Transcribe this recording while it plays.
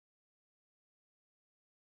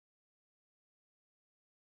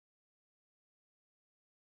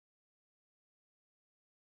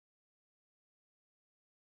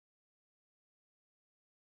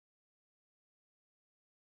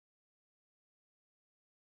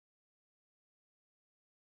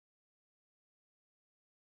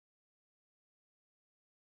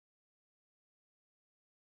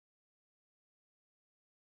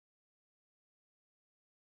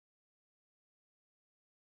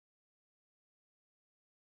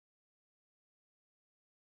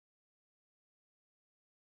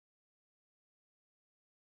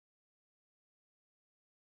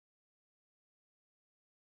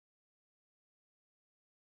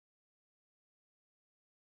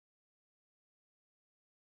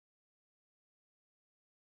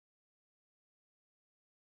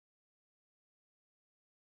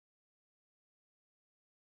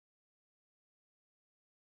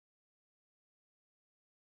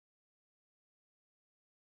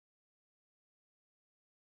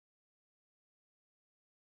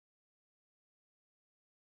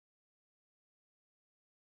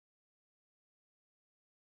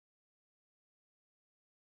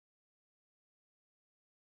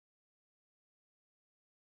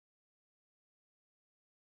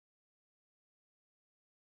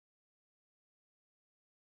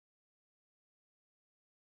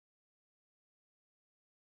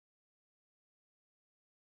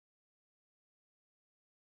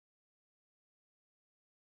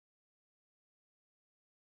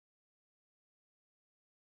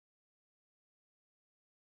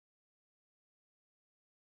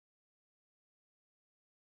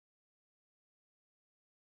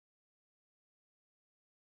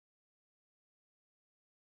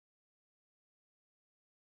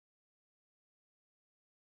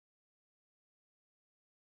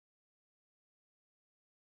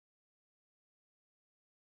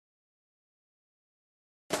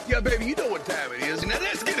Yeah, baby, you know what time it is. Now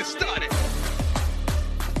let's get it started.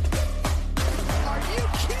 Are you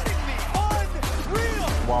kidding me? Unreal!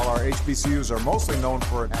 While our HBCUs are mostly known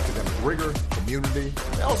for academic rigor, community,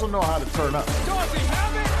 they also know how to turn up. Does he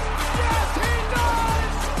have it? Yes, he does!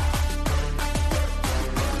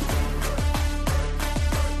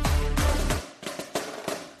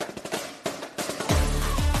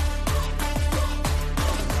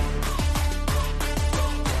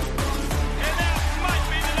 And that might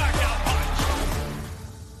be the knockout punch.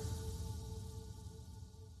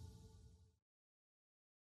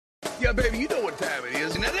 Yeah, baby, you know what time it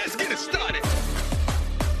is. Now let's get it started.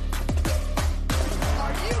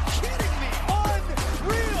 Are you kidding me?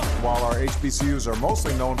 Unreal! While our HBCUs are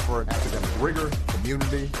mostly known for academic rigor,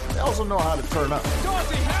 community, they also know how to turn up.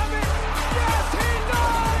 Does he have it? Yes, he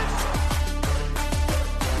does!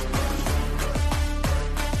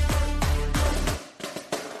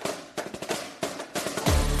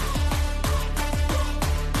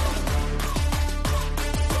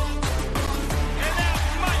 And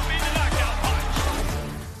that might be the knockout punch.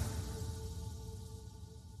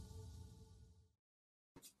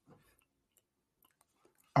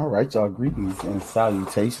 All right, y'all. Greetings and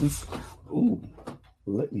salutations. Ooh,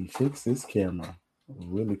 let me fix this camera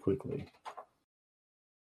really quickly.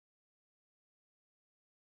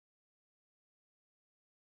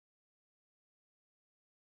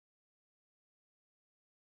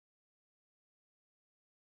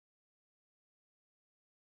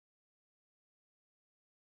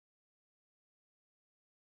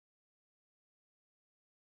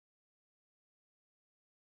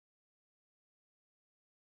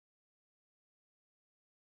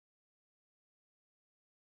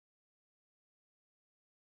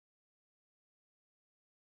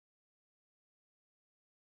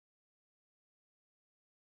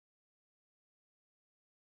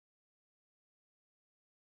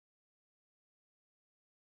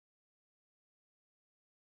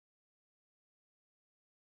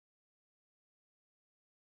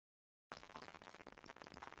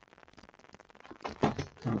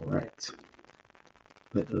 All right,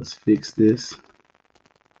 let us fix this.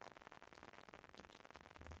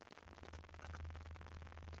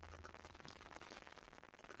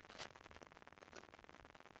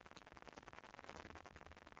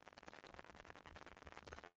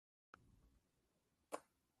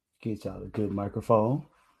 Get y'all the good microphone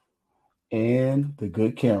and the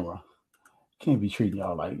good camera. Can't be treating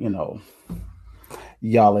y'all like,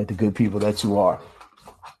 y'all like the good people that you are.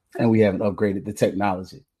 And we haven't upgraded the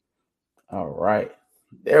technology. All right,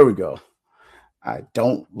 there we go. I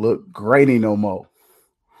don't look grainy no more.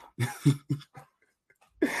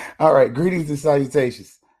 All right, greetings and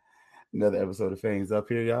salutations. Another episode of Fangs Up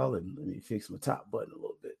here, y'all. And let me fix my top button a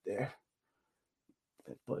little bit there.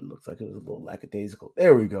 That button looks like it was a little lackadaisical.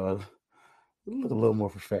 There we go. Look a little more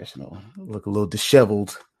professional. Look a little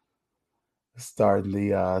disheveled. Starting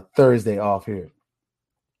the Thursday off here.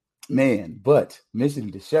 Man, but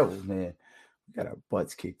mentioning disheveled, man. We got our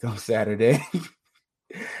butts kicked on Saturday.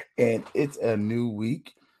 And it's a new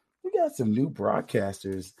week. We got some new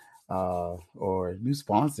broadcasters or new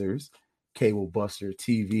sponsors. Cable Buster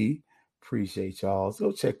TV. Appreciate y'all.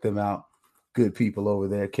 So check them out. Good people over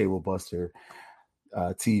there.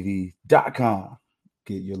 CableBusterTV.com.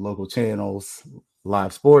 Get your local channels,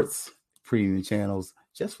 live sports, premium channels,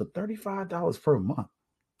 just for $35 per month.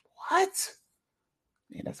 What?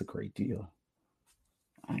 Man, that's a great deal.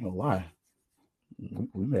 I ain't gonna lie.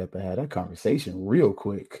 We may have to have that conversation real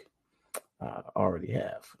quick. I already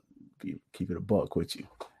have. Keep it a buck with you.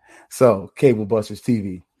 So, Cable Busters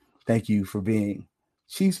TV, thank you for being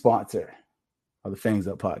chief sponsor of the Fangs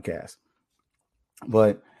Up podcast.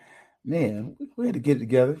 But man, we had to get it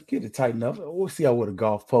together, get it tightened up. We'll see how with a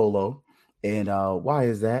golf polo. And why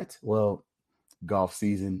is that? Well, golf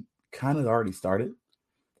season kind of already started,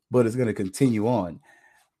 but it's going to continue on.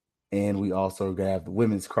 And we also have the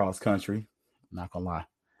women's cross country. Not gonna lie,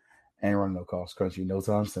 ain't running no cross country no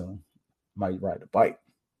time soon. Might ride the bike,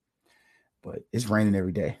 but it's raining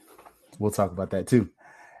every day. We'll talk about that too.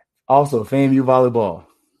 Also, FAMU volleyball.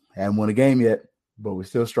 Haven't won a game yet, but we're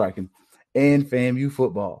still striking. And FAMU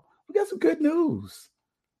football. We got some good news.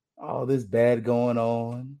 All this bad going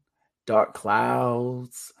on. Dark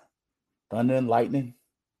clouds, thunder and lightning.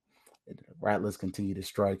 The Rattlers continue to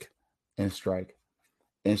strike and strike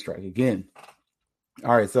and strike again.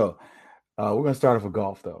 All right, so we're going to start off with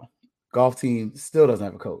golf, though. Golf team still doesn't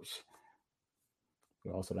have a coach.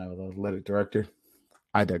 We also don't have an athletic director.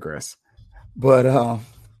 I digress. But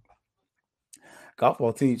golf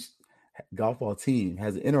ball team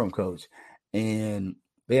has an interim coach, and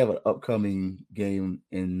They have an upcoming game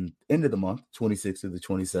in end of the month, 26th to the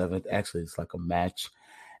 27th. Actually, it's like a match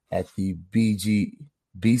at the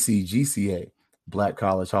BCGCA Black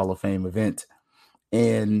College Hall of Fame event.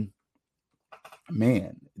 And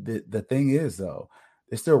man, the thing is though,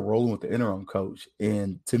 they're still rolling with the interim coach.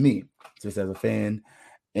 And to me, just as a fan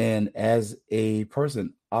and as a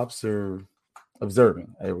person observing,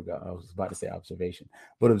 there we go. I was about to say observation,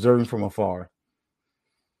 but observing from afar,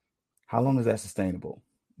 how long is that sustainable?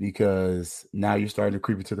 Because now you're starting to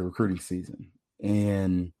creep into the recruiting season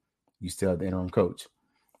and you still have the interim coach.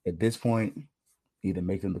 At this point, either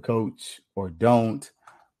make them the coach or don't.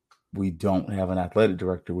 We don't have an athletic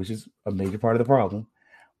director, which is a major part of the problem.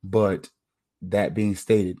 But that being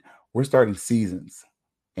stated, we're starting seasons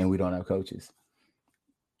and we don't have coaches.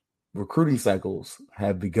 Recruiting cycles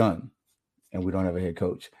have begun and we don't have a head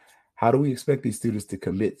coach. How do we expect these students to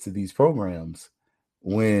commit to these programs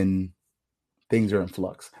when things are in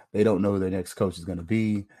flux? They don't know who their next coach is going to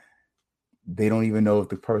be. They don't even know if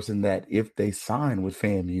the person that, if they sign with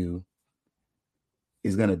FAMU,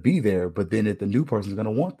 is going to be there, but then if the new person is going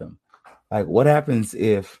to want them. Like, what happens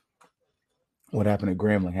if what happened at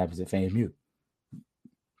Grambling happens at FAMU?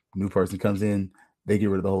 New person comes in, they get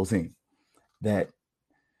rid of the whole team. That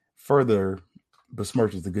further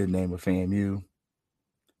besmirches the good name of FAMU.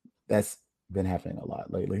 That's been happening a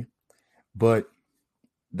lot lately. But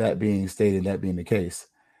that being stated, that being the case,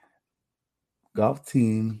 golf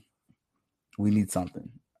team, we need something.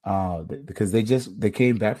 Because they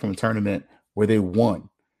came back from a tournament where they won.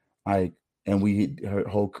 And we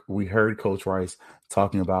heard Coach Rice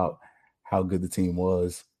talking about how good the team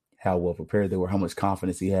was, how well prepared they were, how much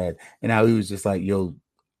confidence he had, and how he was just like, yo,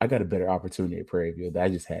 I got a better opportunity at Prairie View that I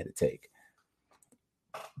just had to take.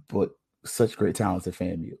 But such great talents at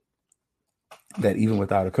FAMU that even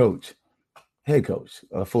without a coach, head coach,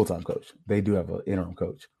 a full-time coach, they do have an interim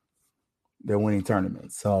coach. They're winning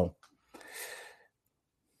tournaments. So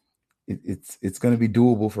it's going to be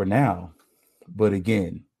doable for now. But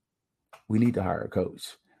again, we need to hire a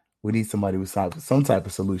coach. We need somebody with some type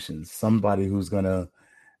of solutions, somebody who's going to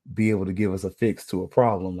be able to give us a fix to a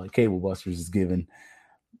problem like Cable Busters is give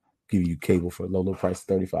you cable for a low price of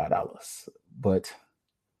 $35. But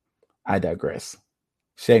I digress.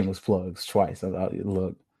 Shameless plugs twice.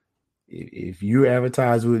 Look, if you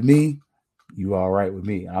advertise with me, you all right with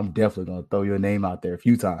me. I'm definitely going to throw your name out there a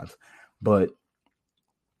few times. But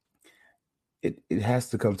it has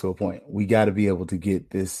to come to a point. We got to be able to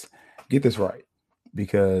get this right,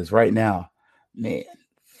 because right now, man,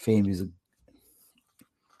 FAMU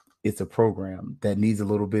it's a program that needs a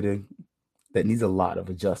lot of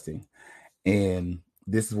adjusting, and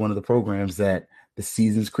this is one of the programs that the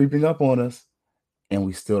season's creeping up on us, and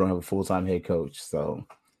we still don't have a full-time head coach. So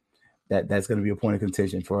that's going to be a point of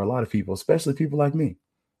contention for a lot of people, especially people like me.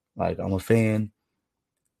 Like, I'm a fan.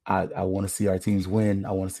 I want to see our teams win.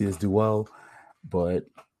 I want to see us do well. But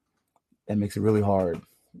that makes it really hard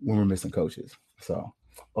when we're missing coaches. So,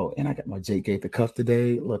 and I got my Jake Gaither cup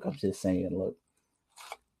today. Look, I'm just saying, look,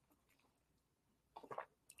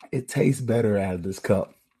 it tastes better out of this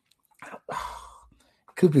cup.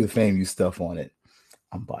 Could be the FAMU stuff on it.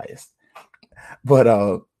 I'm biased.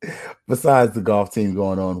 But besides the golf team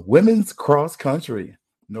going on, women's cross country,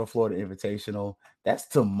 North Florida Invitational, that's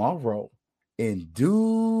tomorrow in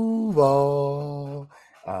Duval.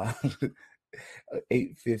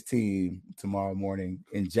 8:15 tomorrow morning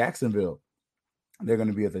in Jacksonville. They're going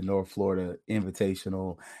to be at the North Florida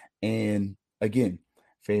Invitational. And again,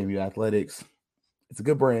 FAMU Athletics, it's a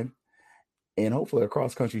good brand. And hopefully a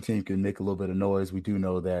cross-country team can make a little bit of noise. We do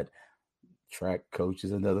know that track coach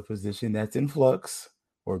is another position that's in flux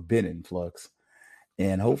or been in flux.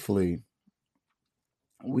 And hopefully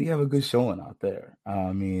we have a good showing out there.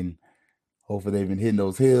 Hopefully they've been hitting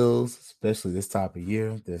those hills, especially this type of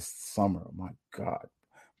year, this summer. My God,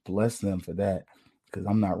 bless them for that, because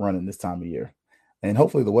I'm not running this time of year. And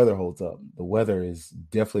hopefully the weather holds up. The weather is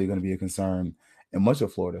definitely going to be a concern in much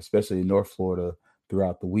of Florida, especially in North Florida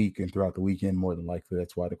throughout the week and throughout the weekend, more than likely.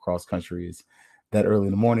 That's why the cross country is that early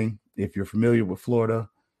in the morning. If you're familiar with Florida,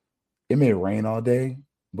 it may rain all day,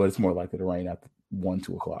 but it's more likely to rain after 1,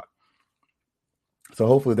 2 o'clock. So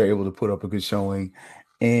hopefully they're able to put up a good showing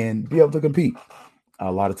and be able to compete.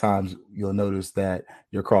 A lot of times you'll notice that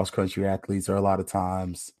your cross-country athletes are a lot of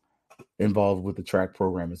times involved with the track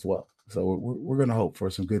program as well. So we're going to hope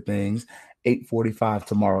for some good things. 8:45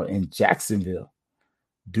 tomorrow in Jacksonville,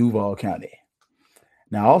 Duval County.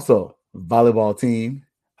 Now also, volleyball team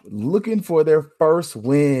looking for their first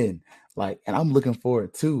win. And I'm looking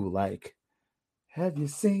forward to, have you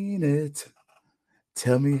seen it?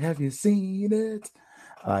 Tell me, have you seen it?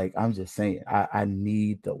 Like, I'm just saying, I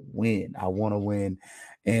need to win. I want to win.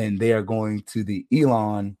 And they are going to the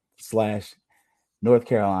Elon / North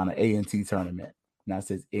Carolina A&T tournament. Now it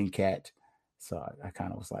says NCAT. So I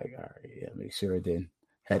kind of was like, all right, yeah, make sure it didn't.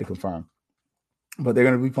 Had to confirm. But they're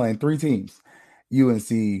going to be playing 3 teams.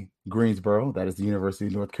 UNC Greensboro, that is the University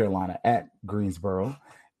of North Carolina at Greensboro.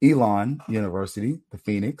 Elon University, the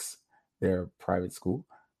Phoenix, their private school.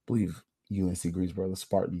 I believe UNC Greensboro, the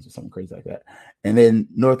Spartans or something crazy like that. And then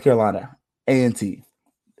North Carolina, A&T,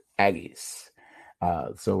 Aggies.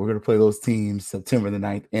 So we're going to play those teams September the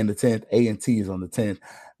 9th and the 10th. A&T is on the 10th.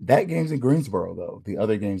 That game's in Greensboro, though. The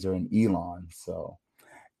other games are in Elon. So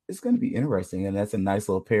it's going to be interesting. And that's a nice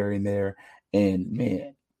little pairing there. And,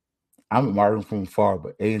 man, I'm admiring from afar,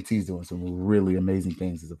 but A&T is doing some really amazing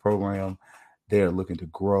things as a program. They're looking to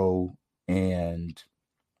grow. And,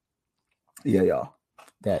 yeah, y'all,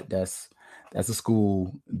 that's a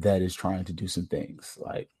school that is trying to do some things.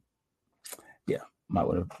 Like, yeah, might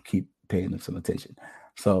want to keep paying them some attention.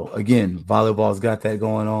 So, again, volleyball's got that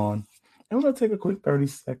going on. And we're going to take a quick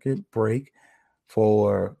 30-second break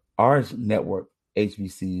for our network,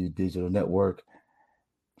 HBCU Digital Network.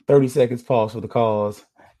 30 seconds pause for the cause.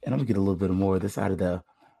 And I'm going to get a little bit more of this out of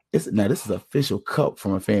this is an official cup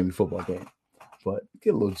from a family football game. But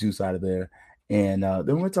get a little juice out of there. And then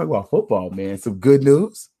we're going to talk about football, man. Some good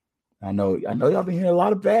news. I know y'all been hearing a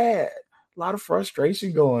lot of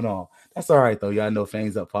frustration going on. That's all right, though. Y'all know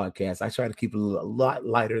Fangs Up Podcast. I try to keep it a lot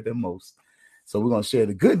lighter than most. So we're going to share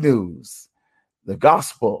the good news, the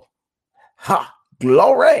gospel,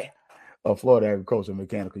 glory of Florida Agricultural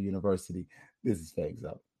Mechanical University. This is Fangs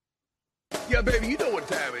Up. Yeah, baby, you know what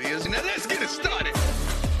time it is. Now let's get it started.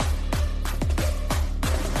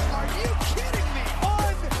 Are you kidding me?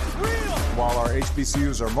 Unreal! While our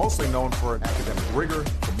HBCUs are mostly known for academic rigor,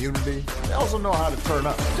 community, they also know how to turn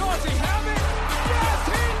up. Does he have it? Yes,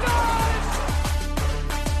 he does!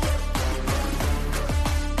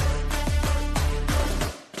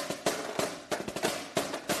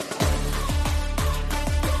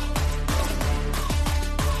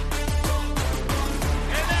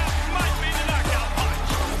 And that might be the knockout punch.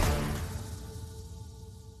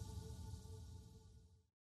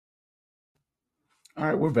 All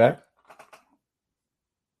right, we're back.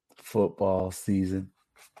 Football season.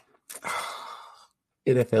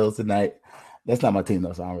 NFL tonight. That's not my team,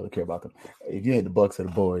 though, so I don't really care about them. If you ain't the Bucks or the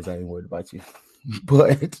Boys, I ain't worried about you.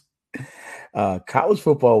 But college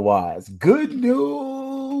football-wise, good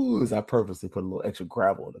news. I purposely put a little extra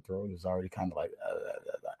gravel in the throat. It was already kind of like,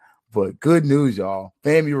 but good news, y'all.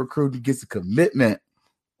 FAMU recruiting gets a commitment.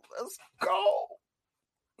 Let's go. All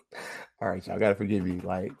right, y'all got to forgive me.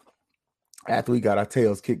 Like, after we got our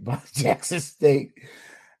tails kicked by Jackson State,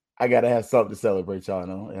 I got to have something to celebrate, y'all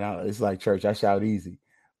know. And it's like church. I shout easy.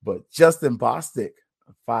 But Justin Bostic,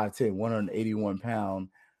 5'10", 181-pound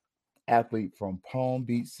athlete from Palm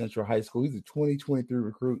Beach Central High School. He's a 2023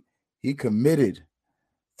 recruit. He committed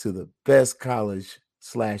to the best college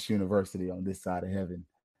 / university on this side of heaven,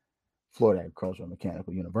 Florida Agricultural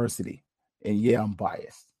Mechanical University. And yeah, I'm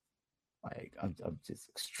biased. Like, I'm just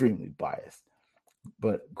extremely biased.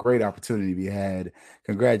 But great opportunity we had.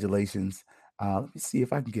 Congratulations. Let me see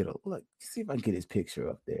if I can get his picture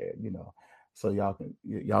up there, so y'all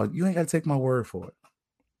you ain't got to take my word for it.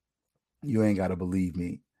 You ain't got to believe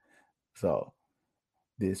me. So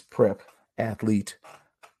this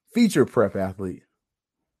feature prep athlete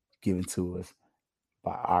given to us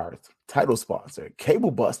by our title sponsor,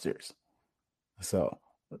 Cable Busters. So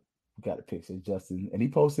we got a picture of Justin, and he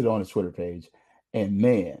posted it on his Twitter page. And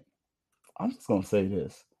man, I'm just going to say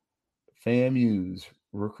this. FAMU's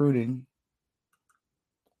recruiting,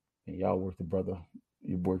 and y'all worked the brother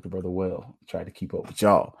well. Tried to keep up with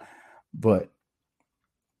y'all. But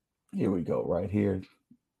here we go, right here.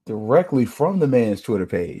 Directly from the man's Twitter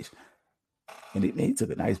page. And he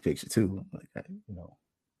took a nice picture, too. Like,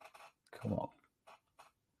 come on.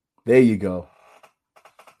 There you go.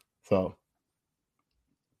 So,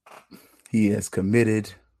 he has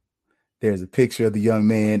committed. There's a picture of the young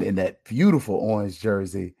man in that beautiful orange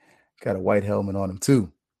jersey. Got a white helmet on him,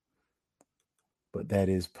 too. But that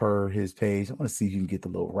is per his page. I want to see if you can get the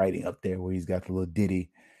little writing up there where he's got the little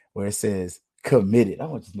ditty where it says committed. I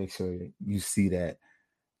want to just make sure you see that.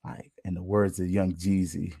 Like, in the words of Young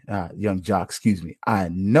Jock, I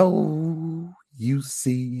know you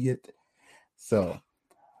see it. So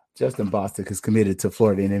Justin Bostic is committed to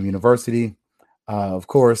Florida A&M University. Of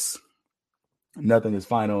course, nothing is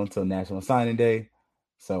final until National Signing Day.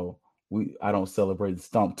 So I don't celebrate the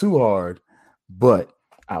stomp too hard, but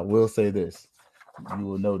I will say this. You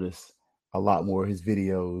will notice a lot more of his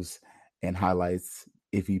videos and highlights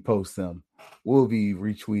if he posts them will be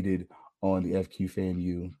retweeted on the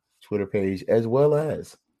FQFAMU Twitter page as well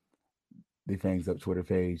as the Fangs Up Twitter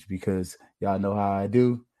page, because y'all know how I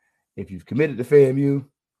do. If you've committed to FAMU,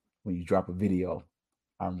 when you drop a video,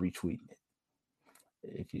 I'm retweeting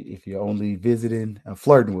it. If you're only visiting and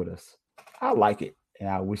flirting with us, I like it and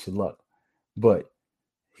I wish you luck. But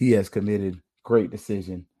he has committed. Great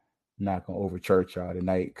decision. Not gonna over church y'all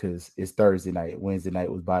tonight because it's Thursday night. Wednesday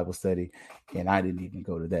night was Bible study, and I didn't even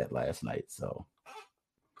go to that last night. So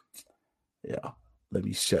yeah, let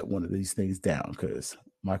me shut one of these things down because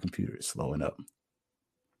my computer is slowing up.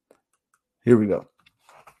 Here we go.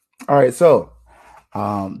 All right, so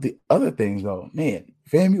the other thing though, man,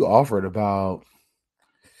 FAMU offered about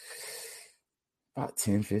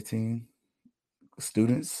 10, 15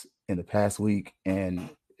 students in the past week, and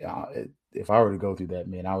if I were to go through that,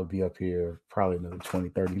 man, I would be up here probably another 20,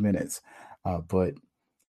 30 minutes. But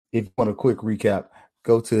if you want a quick recap,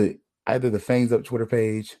 go to either the Fangs Up Twitter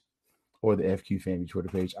page or the FQ Family Twitter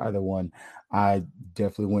page, either one. I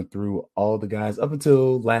definitely went through all the guys up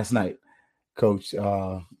until last night. Coach,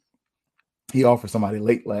 he offered somebody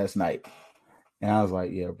late last night, and I was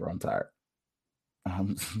like, yeah, bro, I'm tired.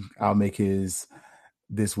 I'll make his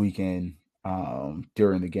this weekend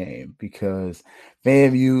during the game, because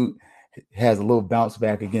FAMU has a little bounce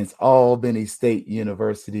back against Albany State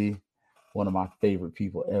University. One of my favorite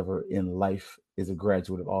people ever in life is a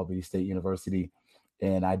graduate of Albany State University,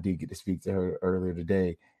 and I did get to speak to her earlier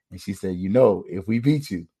today, and she said, if we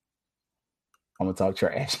beat you, I'm gonna talk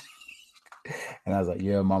trash. And I was like,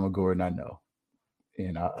 yeah, Mama Gordon, I know,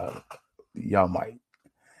 and y'all might,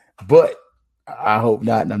 but I hope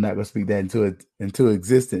not, and I'm not gonna speak that into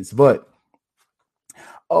existence. But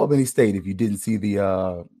Albany State, if you didn't see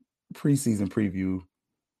the preseason preview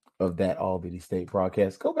of that Albany State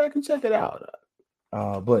broadcast, go back and check it out.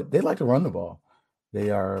 But they like to run the ball. They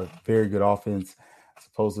are a very good offense.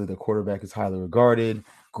 Supposedly the quarterback is highly regarded.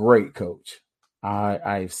 Great coach.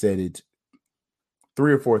 I've said it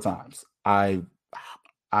 3 or 4 times. I'm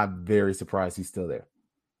very surprised he's still there.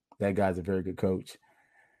 That guy's a very good coach.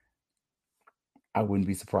 I wouldn't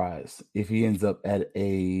be surprised if he ends up at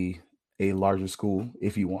a larger school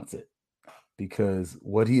if he wants it, because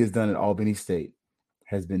what he has done at Albany State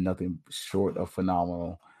has been nothing short of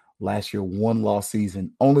phenomenal. Last year, 1-loss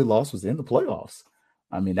season. Only loss was in the playoffs.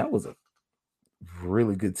 I mean, that was a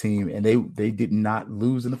really good team, and they did not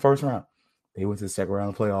lose in the first round. They went to the second round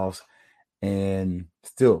of the playoffs, and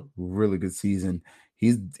still really good season.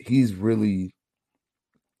 He's really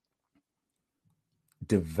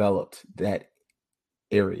developed that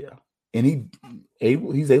area, and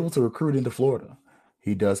he's able to recruit into Florida.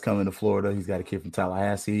 He does come into Florida. He's got a kid from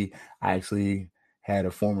Tallahassee. I actually had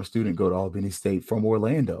a former student go to Albany State from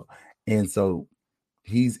Orlando, and so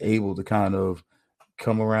he's able to kind of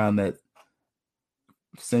come around that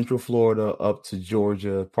Central Florida up to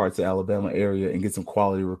Georgia, parts of Alabama area, and get some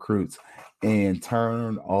quality recruits and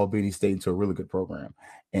turn Albany State into a really good program.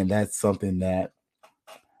 And that's something that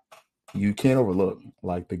you can't overlook.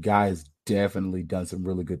 Like, the guy has definitely done some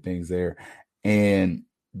really good things there. And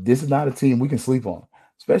this is not a team we can sleep on,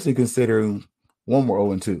 especially considering one more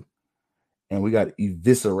 0-2. And we got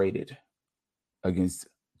eviscerated against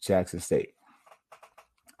Jackson State.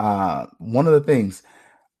 One of the things,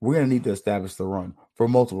 we're going to need to establish the run for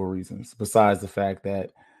multiple reasons, besides the fact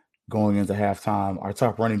that going into halftime, our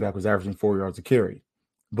top running back was averaging 4 yards a carry.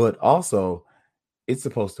 But also, it's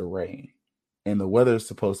supposed to rain, and the weather is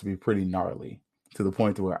supposed to be pretty gnarly, to the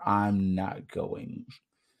point to where I'm not going.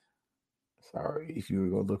 Sorry, if you were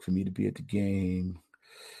going to look for me to be at the game,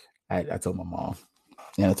 I told my mom,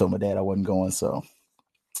 and I told my dad I wasn't going. So,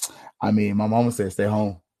 I mean, my mama said stay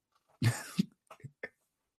home.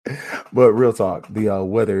 But real talk, the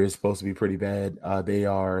weather is supposed to be pretty bad. They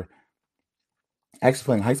are actually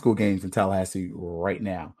playing high school games in Tallahassee right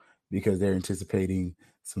now because they're anticipating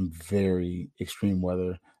some very extreme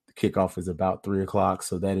weather. The kickoff is about 3 o'clock,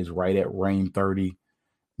 so that is right at rain 30,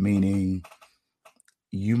 meaning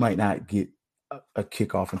you might not get a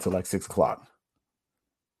kickoff until like 6 o'clock.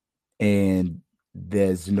 And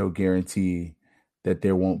there's no guarantee that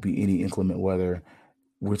there won't be any inclement weather.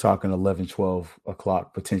 We're talking 11, 12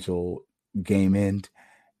 o'clock potential game end.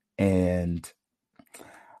 And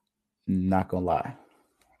not going to lie,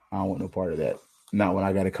 I don't want no part of that. Not when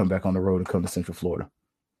I got to come back on the road and come to Central Florida.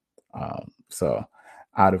 So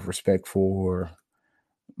out of respect for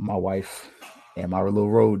my wife and my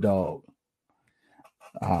little road dog,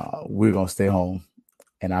 we're going to stay home,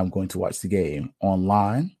 and I'm going to watch the game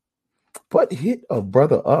online. But hit a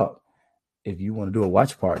brother up if you want to do a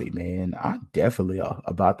watch party, man. I'm definitely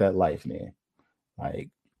about that life, man. Like,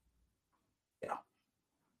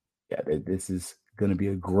 yeah. yeah, this is going to be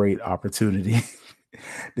a great opportunity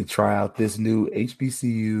to try out this new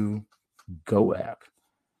HBCU Go app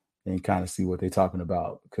and kind of see what they're talking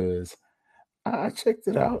about, because I checked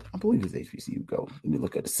it out. I believe it's HBCU Go. Let me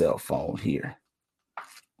look at the cell phone here.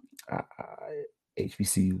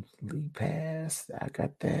 HBCU League Pass. I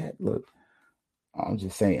got that. Look, I'm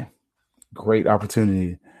just saying, great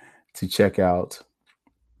opportunity to check out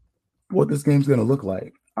what this game's going to look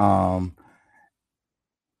like.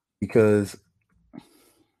 Because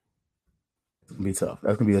it's going to be tough.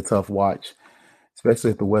 That's going to be a tough watch,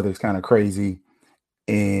 especially if the weather's kind of crazy.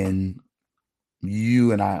 And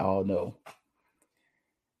you and I all know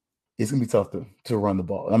it's going to be tough to run the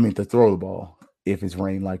ball. I mean, to throw the ball if it's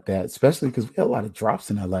rain like that, especially because we had a lot of drops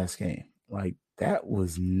in that last game. Like, that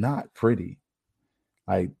was not pretty.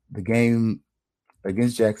 Like, the game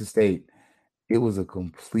against Jackson State, it was a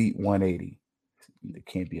complete 180. It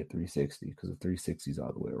can't be a 360 because the 360 is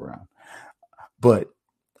all the way around. But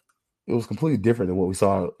it was completely different than what we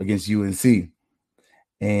saw against UNC.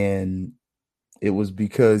 And it was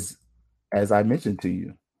because, as I mentioned to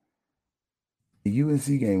you, the UNC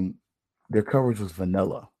game, their coverage was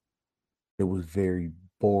vanilla. It was very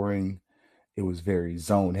boring. It was very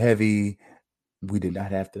zone heavy. We did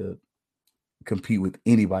not have to compete with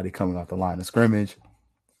anybody coming off the line of scrimmage.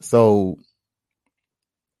 So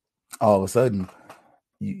all of a sudden,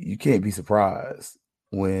 you can't be surprised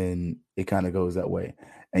when it kind of goes that way.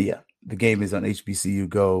 And yeah, the game is on HBCU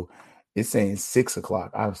Go. It's saying 6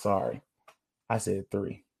 o'clock. I'm sorry. I said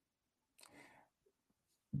 3.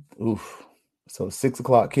 Oof. So 6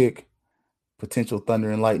 o'clock kick, potential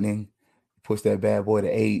thunder and lightning. Push that bad boy to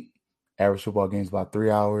 8. Average football game's about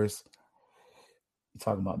 3 hours. You're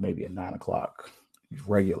talking about maybe a 9 o'clock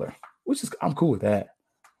regular, which is, I'm cool with that.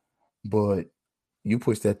 But you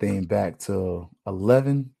push that thing back to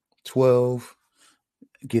 11, 12,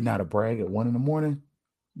 getting out of Bragg at 1 in the morning,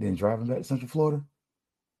 then driving back to Central Florida.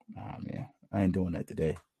 Nah, man, I ain't doing that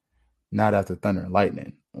today. Not after thunder and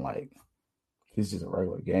lightning. Like, it's just a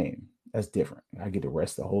regular game. That's different. I get to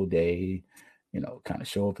rest the whole day, kind of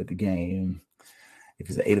show up at the game. If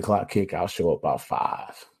it's an 8 o'clock kick, I'll show up about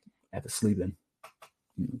 5 after sleeping,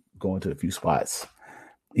 going to a few spots.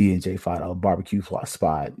 E&J $5 barbecue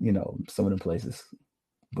spot, some of them places.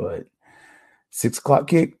 But 6 o'clock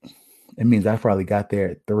kick, it means I probably got there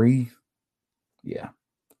at 3. Yeah.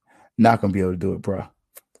 Not going to be able to do it, bro.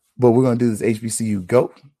 But we're going to do this HBCU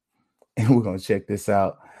Go, and we're going to check this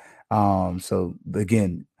out. So,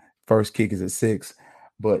 again, first kick is at 6.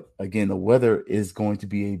 But, again, the weather is going to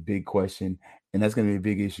be a big question, and that's going to be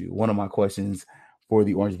a big issue. One of my questions for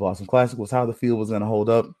the Orange Blossom Classic was how the field was going to hold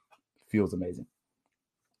up. Field's amazing.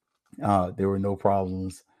 There were no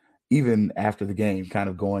problems, even after the game, kind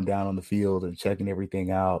of going down on the field and checking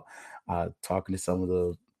everything out, talking to some of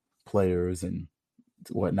the players and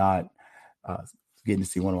whatnot, getting to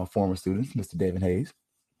see one of my former students, Mr. David Hayes.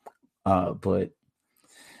 But,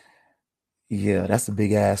 yeah, that's a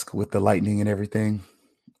big ask with the lightning and everything.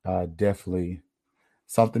 Definitely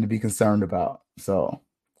something to be concerned about. So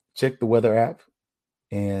check the weather app,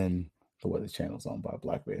 and the weather channel's on by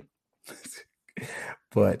Blackbeard.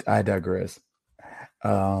 But I digress.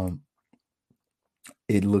 It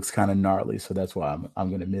looks kind of gnarly, so that's why I'm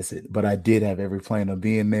going to miss it. But I did have every plan of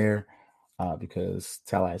being there because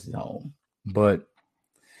Tallahassee's home. But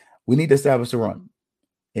we need to establish a run.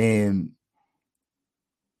 And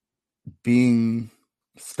being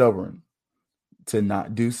stubborn to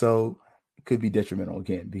not do so could be detrimental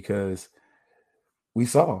again, because we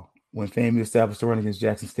saw when FAMU established a run against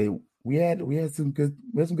Jackson State, we had some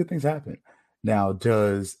good things happen. Now,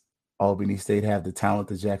 does Albany State have the talent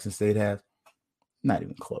that Jackson State has? Not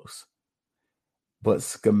even close. But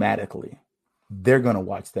schematically, they're going to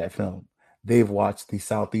watch that film. They've watched the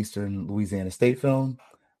Southeastern Louisiana State film.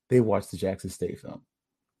 They watched the Jackson State film.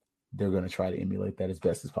 They're going to try to emulate that as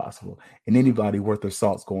best as possible. And anybody worth their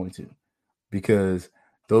salt's going to, because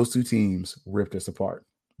those two teams ripped us apart.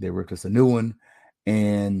 They ripped us a new one,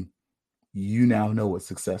 and you now know what's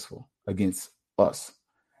successful against us.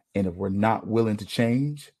 And if we're not willing to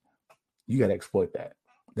change, you got to exploit that.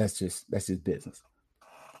 That's just business.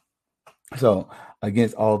 So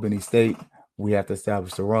against Albany State, we have to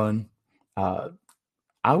establish the run. I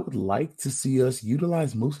would like to see us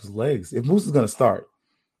utilize Moose's legs. If Moose is going to start,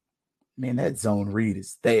 man, that zone read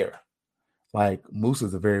is there. Like, Moose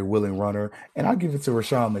is a very willing runner. And I'll give it to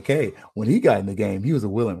Rashawn McKay. When he got in the game, he was a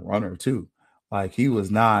willing runner too. Like, he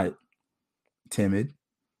was not timid.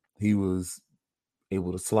 He was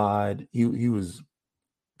able to slide. He was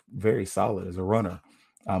very solid as a runner,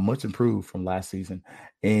 much improved from last season.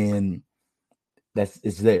 And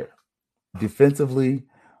it's there. Defensively,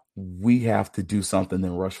 we have to do something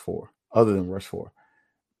than rush for, other than rush for.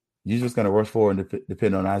 You're just going to rush for and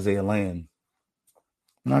depend on Isaiah Land.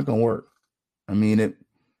 Not going to work. I mean, it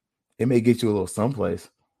may get you a little someplace,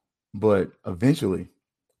 but eventually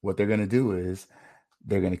what they're going to do is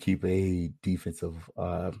they're going to keep a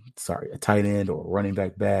a tight end or a running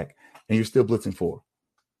back, and you're still blitzing for.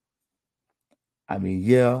 I mean,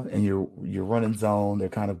 yeah, and you're running zone. They're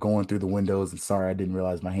kind of going through the windows. And sorry, I didn't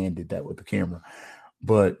realize my hand did that with the camera.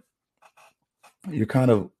 But you're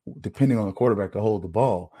kind of depending on the quarterback to hold the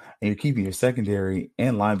ball, and you're keeping your secondary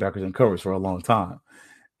and linebackers in coverage for a long time.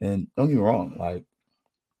 And don't get me wrong, like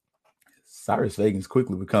Cyrus Fagan's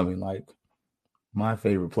quickly becoming like my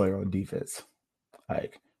favorite player on defense,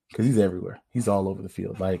 like because he's everywhere. He's all over the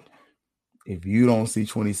field. Like if you don't see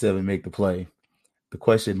 27 make the play, the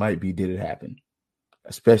question might be, did it happen?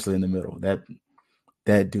 Especially in the middle.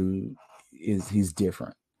 That dude he's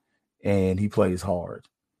different, and he plays hard.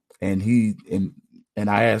 And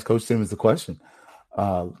I asked Coach Simmons the question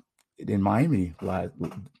in Miami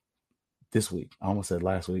this week. I almost said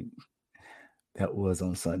last week. That was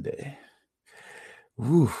on Sunday.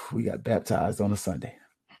 Whew, we got baptized on a Sunday.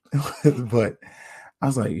 But I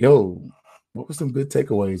was like, yo, what were some good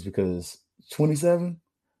takeaways? Because 27,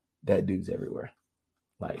 that dude's everywhere.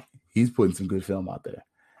 Like, he's putting some good film out there.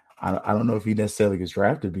 I don't know if he necessarily gets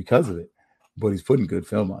drafted because of it, but he's putting good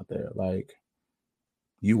film out there. Like,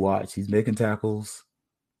 you watch, he's making tackles.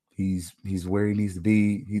 He's where he needs to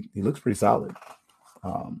be. He looks pretty solid,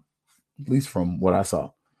 at least from what I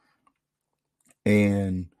saw.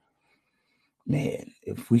 And, man,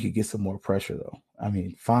 if we could get some more pressure, though. I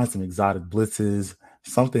mean, find some exotic blitzes,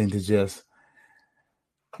 something to just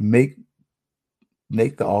make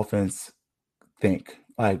the offense think.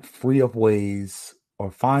 Like, free up ways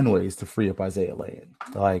or find ways to free up Isaiah Land.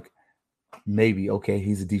 Like, maybe, okay,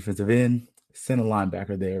 he's a defensive end. Send a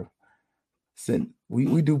linebacker there.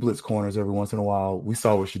 We do blitz corners every once in a while. We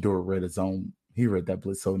saw what Shedeur read his zone. He read that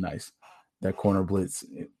blitz so nice. That corner blitz,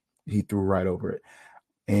 he threw right over it.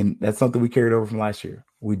 And that's something we carried over from last year.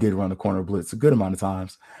 We did run the corner blitz a good amount of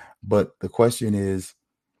times. But the question is,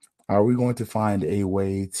 are we going to find a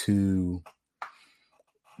way to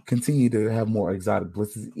continue to have more exotic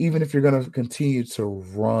blitzes, even if you're going to continue to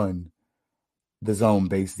run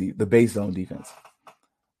the base zone defense?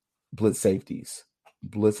 Blitz safeties,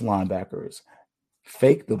 blitz linebackers,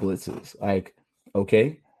 fake the blitzes. Like,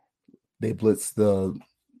 okay, they blitz the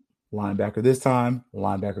linebacker this time. The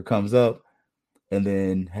linebacker comes up and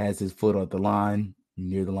then has his foot on the line,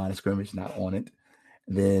 near the line of scrimmage, not on it.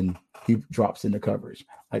 And then he drops into coverage.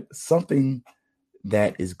 Like something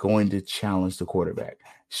that is going to challenge the quarterback.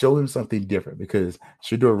 Show him something different, because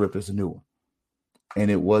Shedeur Rip is a new one. And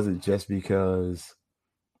it wasn't just because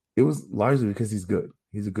 – it was largely because he's good.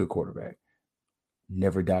 He's a good quarterback.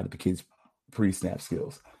 Never doubted the kid's pre-snap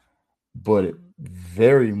skills. But it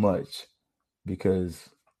very much because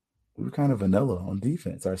we were kind of vanilla on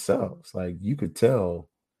defense ourselves. Like, you could tell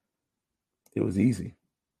it was easy.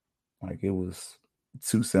 Like, it was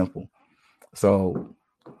too simple. So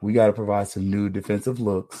we got to provide some new defensive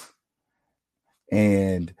looks.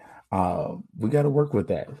 And we got to work with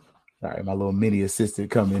that. All right, my little mini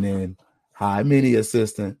assistant coming in. Hi, mini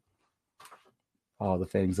assistant. All the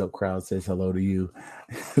Fangs Up crowd says hello to you.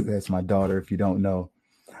 That's my daughter, if you don't know.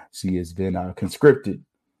 She has been conscripted.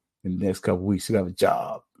 In the next couple of weeks, she'll have a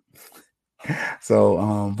job.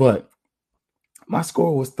 So, but my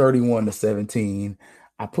score was 31-17.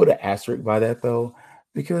 I put an asterisk by that, though,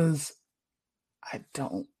 because I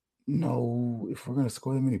don't know if we're going to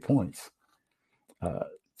score that many points.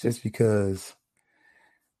 Just because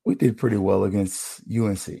we did pretty well against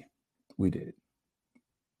UNC. We did.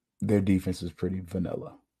 Their defense was pretty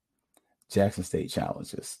vanilla. Jackson State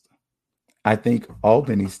challenged us. I think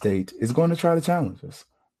Albany State is going to try to challenge us.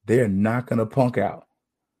 They're not going to punk out.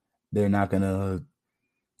 They're not going to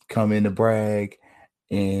come in to brag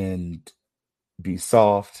and be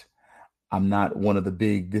soft. I'm not one of the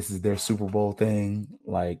big, this is their Super Bowl thing.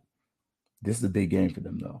 Like, this is a big game for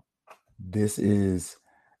them, though. This is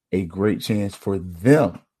a great chance for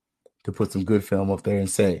them to put some good film up there and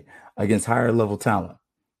say, against higher level talent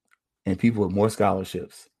and people with more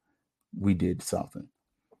scholarships, we did something.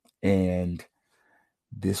 And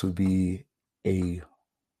this would be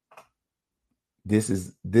this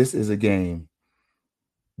is a game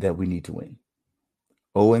that we need to win.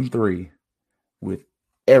 0-3 with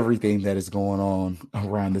everything that is going on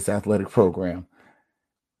around this athletic program.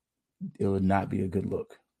 It would not be a good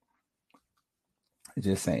look.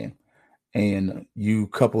 Just saying. And you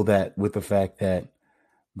couple that with the fact that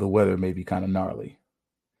the weather may be kind of gnarly.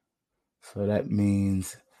 So that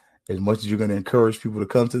means as much as you're going to encourage people to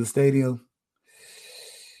come to the stadium,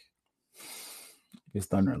 it's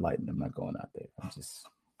thunder and lightning. I'm not going out there.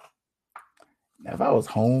 Now, if I was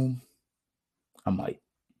home, I might.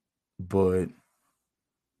 But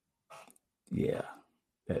yeah,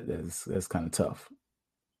 that's kind of tough.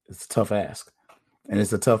 It's a tough ask. And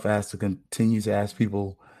it's a tough ask to continue to ask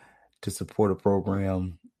people to support a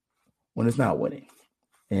program when it's not winning.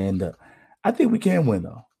 And I think we can win,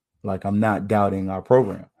 though. Like, I'm not doubting our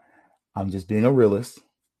program. I'm just being a realist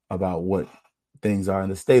about what things are in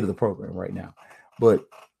the state of the program right now. But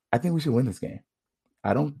I think we should win this game. I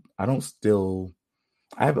haven't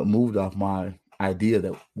moved off my idea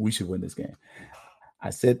that we should win this game.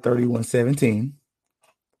 I said 31-17.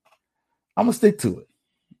 I'm going to stick to it.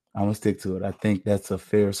 I think that's a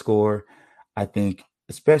fair score. I think,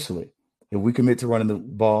 especially if we commit to running the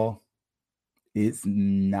ball, it's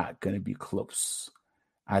not going to be close.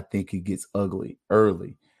 I think it gets ugly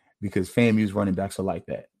early because FAMU's running backs are like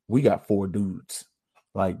that. We got 4 dudes.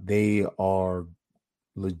 Like, they are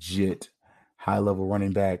legit high-level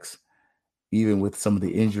running backs, even with some of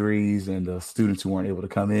the injuries and the students who weren't able to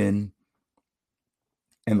come in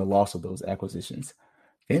and the loss of those acquisitions.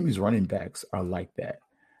 FAMU's running backs are like that.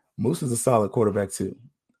 Moose is a solid quarterback too,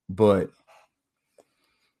 but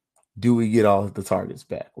do we get all the targets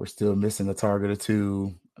back? We're still missing a target or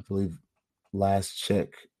two. I believe last check,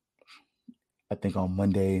 I think on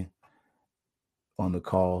Monday on the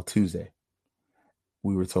call Tuesday,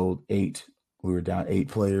 we were told 8. We were down 8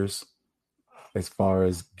 players as far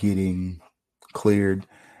as getting cleared,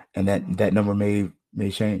 and that number may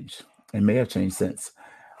change and may have changed since.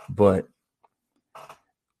 But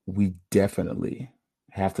we definitely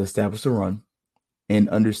have to establish the run and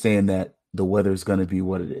understand that the weather is going to be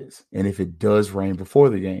what it is. And if it does rain before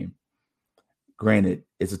the game, granted,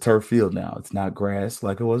 it's a turf field now. It's not grass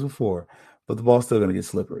like it was before, but the ball's still going to get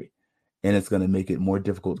slippery, and it's going to make it more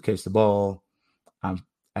difficult to catch the ball.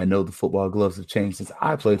 I know the football gloves have changed since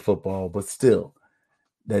I played football, but still,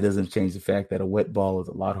 that doesn't change the fact that a wet ball is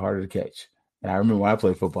a lot harder to catch. And I remember when I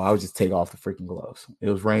played football, I would just take off the freaking gloves. It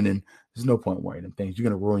was raining. There's no point wearing them things. You're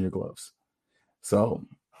going to ruin your gloves. So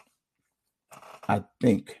I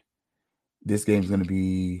think this game's going to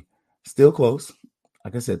be still close.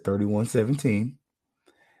 Like I said, 31-17.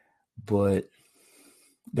 But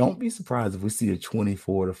don't be surprised if we see a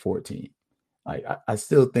 24-14. Like, I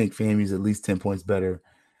still think FAMU's at least 10 points better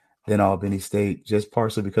than Albany State, just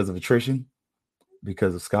partially because of attrition,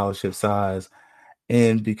 because of scholarship size,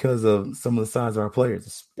 and because of some of the size of our players,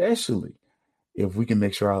 especially if we can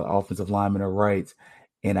make sure our offensive linemen are right.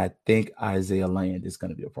 And I think Isaiah Land is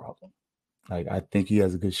going to be a problem. Like, I think he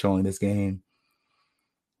has a good showing this game.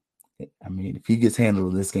 I mean, if he gets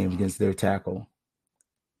handled in this game against their tackle,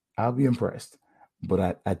 I'll be impressed.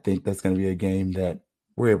 But I think that's going to be a game that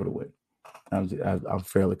we're able to win. I'm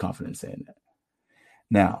fairly confident in saying that.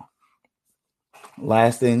 Now,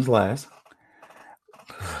 last things last.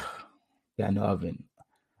 Yeah, I know I've been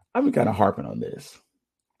kind of harping on this.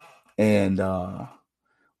 And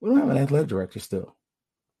we don't have an athletic director still.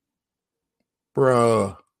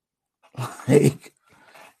 Bruh. Like,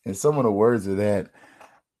 and some of the words of that,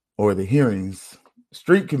 or the hearings,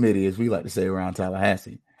 street committee, as we like to say around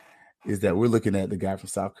Tallahassee, is that we're looking at the guy from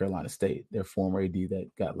South Carolina State, their former AD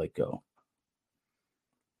that got let go.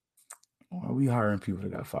 Or are we hiring people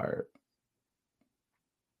that got fired?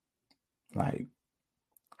 Like,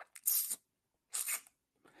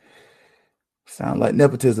 sound like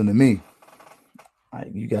nepotism to me.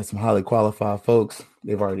 Like, you got some highly qualified folks.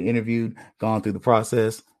 They've already interviewed, gone through the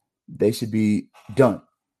process. They should be done.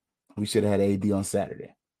 We should have had AD on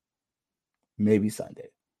Saturday, maybe Sunday.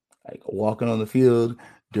 Like, walking on the field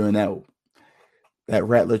during that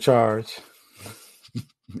Rattler charge.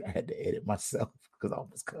 I had to edit myself because I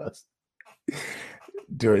almost cussed.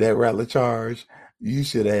 During that Rattler charge, you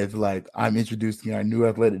should have, like, I'm introducing our new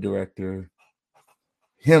athletic director,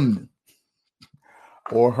 him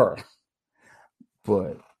or her.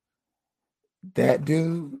 But that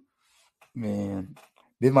dude, man,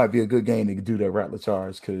 this might be a good game to do that Rattler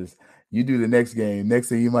charge, because you do the next game, next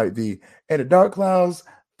thing you might be, and the dark clouds,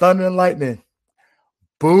 thunder and lightning.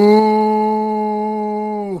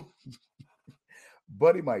 Boo!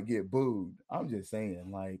 Buddy might get booed. I'm just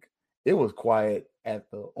saying, like, it was quiet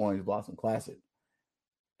at the Orange Blossom Classic.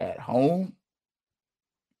 At home,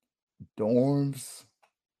 dorms,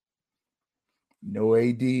 no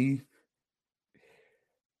AD,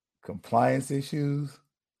 compliance issues.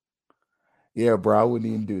 Yeah, bro, I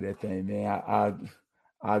wouldn't even do that thing, man.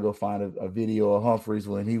 I go find a video of Humphreys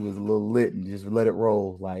when he was a little lit and just let it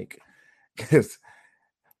roll. Like, just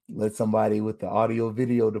let somebody with the audio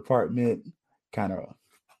video department kind of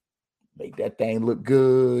make that thing look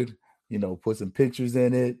good, put some pictures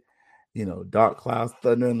in it, dark clouds,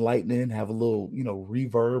 thunder and lightning, have a little,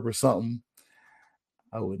 reverb or something.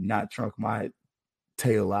 I would not trunk my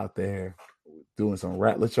tail out there doing some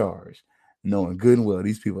rattler charge, knowing good and well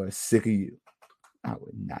these people are sick of you. I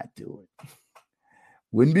would not do it.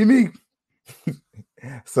 Wouldn't be me.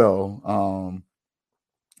 So,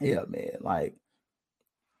 yeah, man, like,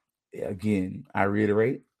 again, I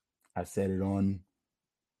reiterate, I said it on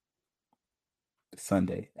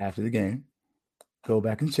Sunday after the game. Go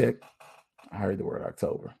back and check. I heard the word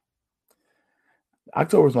October.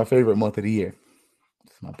 October is my favorite month of the year.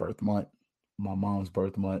 It's my birth month, my mom's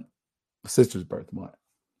birth month, my sister's birth month.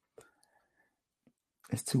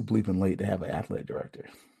 It's too bleeping late to have an athletic director.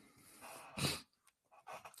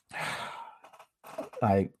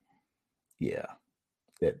 Like, yeah,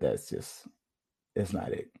 that's just, it's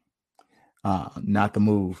not it. Not the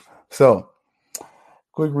move. So,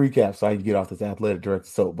 quick recap so I can get off this athletic director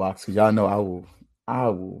soapbox, because y'all know I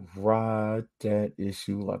will ride that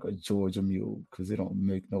issue like a Georgia mule, because it don't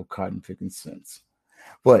make no cotton picking sense.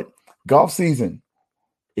 But golf season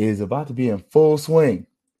is about to be in full swing.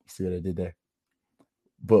 See what I did there?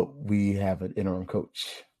 But we have an interim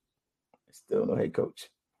coach. Still no head coach.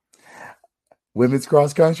 Women's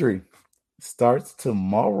cross country starts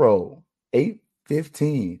tomorrow,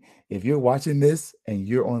 8:15. If you're watching this and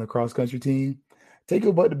you're on a cross country team, take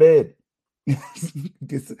your butt to bed.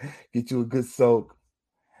 Get you a good soak.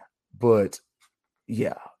 But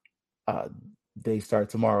yeah, they start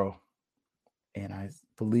tomorrow. And I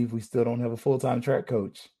believe we still don't have a full-time track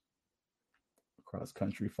coach. Cross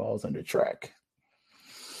country falls under track.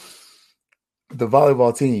 The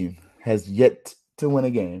volleyball team has yet to win a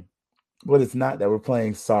game, but it's not that we're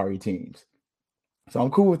playing sorry teams. So I'm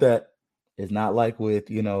cool with that. It's not like with,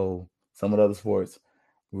 some of the other sports,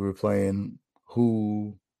 we were playing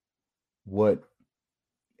who, what,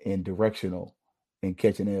 and directional and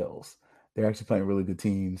catching L's. They're actually playing really good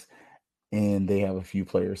teams, and they have a few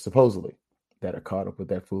players supposedly that are caught up with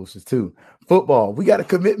that foolishness too. Football, we got a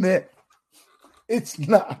commitment. It's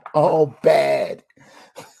not all bad.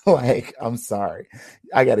 Like, I'm sorry.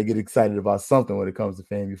 I got to get excited about something when it comes to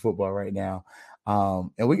FAMU football right now.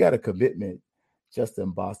 And we got a commitment.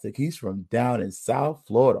 Justin Bostic, he's from down in South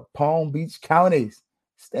Florida, Palm Beach counties.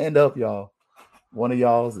 Stand up, y'all. One of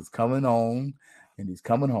y'all's is coming on, and he's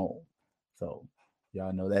coming home. So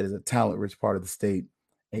y'all know that is a talent-rich part of the state.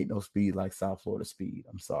 Ain't no speed like South Florida speed.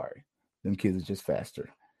 I'm sorry. Them kids are just faster.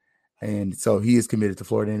 And so he is committed to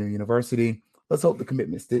Florida A&M University. Let's hope the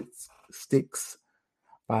commitment sticks.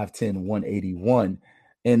 5'10", 181.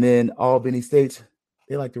 And then Albany State,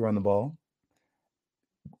 they like to run the ball.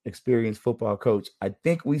 Experienced football coach. I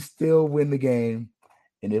think we still win the game.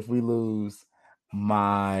 And if we lose,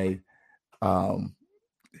 my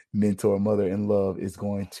mentor, mother in love, is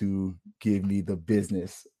going to give me the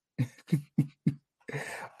business.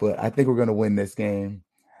 But I think we're going to win this game.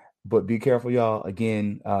 But be careful, y'all.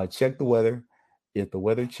 Again, check the weather. If the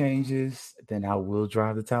weather changes, then I will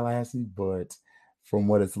drive to Tallahassee. But from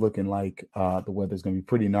what it's looking like, the weather's going to be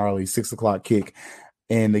pretty gnarly. 6 o'clock kick.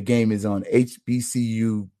 And the game is on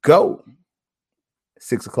HBCU Go.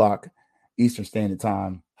 6 o'clock Eastern Standard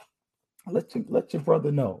Time. Let your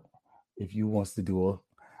brother know if he wants to do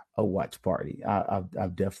a watch party. I'm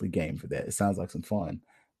definitely game for that. It sounds like some fun.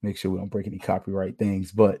 Make sure we don't break any copyright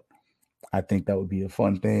things. But I think that would be a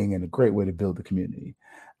fun thing and a great way to build the community.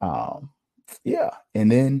 Yeah.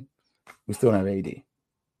 And then we still don't have AD.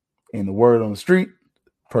 And the word on the street,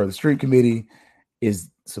 per the street committee, is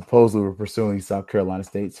supposedly we're pursuing South Carolina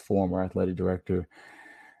State's former athletic director.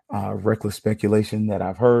 Reckless speculation that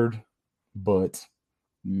I've heard. But,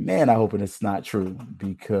 man, I hope it's not true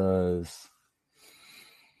because,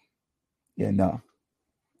 I'm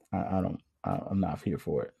not here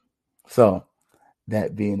for it. So,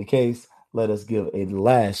 that being the case, let us give a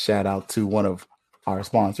last shout out to one of our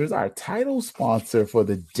sponsors, our title sponsor for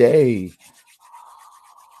the day,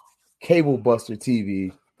 Cable Buster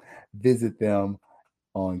TV. Visit them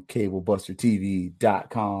on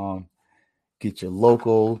cablebustertv.com. Get your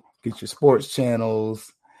local, get your sports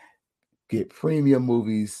channels, get premium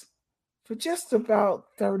movies for just about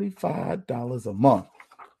 $35 a month.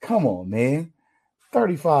 Come on, man.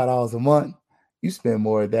 $35 a month. You spend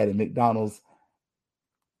more of that at McDonald's,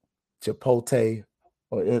 Chipotle,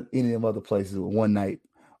 or any of them other places with one night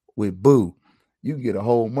with Boo. You can get a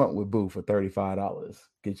whole month with Boo for $35.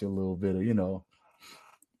 Get you a little bit of,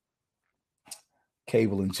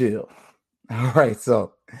 cable and chill. All right.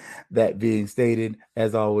 So that being stated,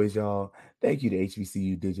 as always, y'all, thank you to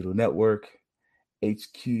HBCU Digital Network,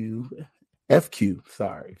 FAMU.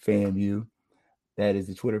 That is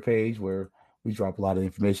the Twitter page where we drop a lot of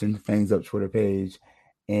information, Things Up Twitter page.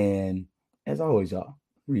 And as always, y'all,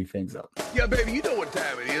 read Things Up. Yeah, baby, you know what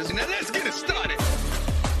time it is. Now let's get it started.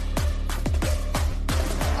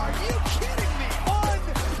 Are you kidding me?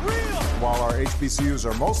 Unreal. While our HBCUs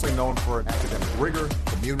are mostly known for academic rigor,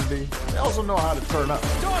 community, they also know how to turn up.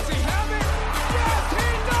 Does he have it?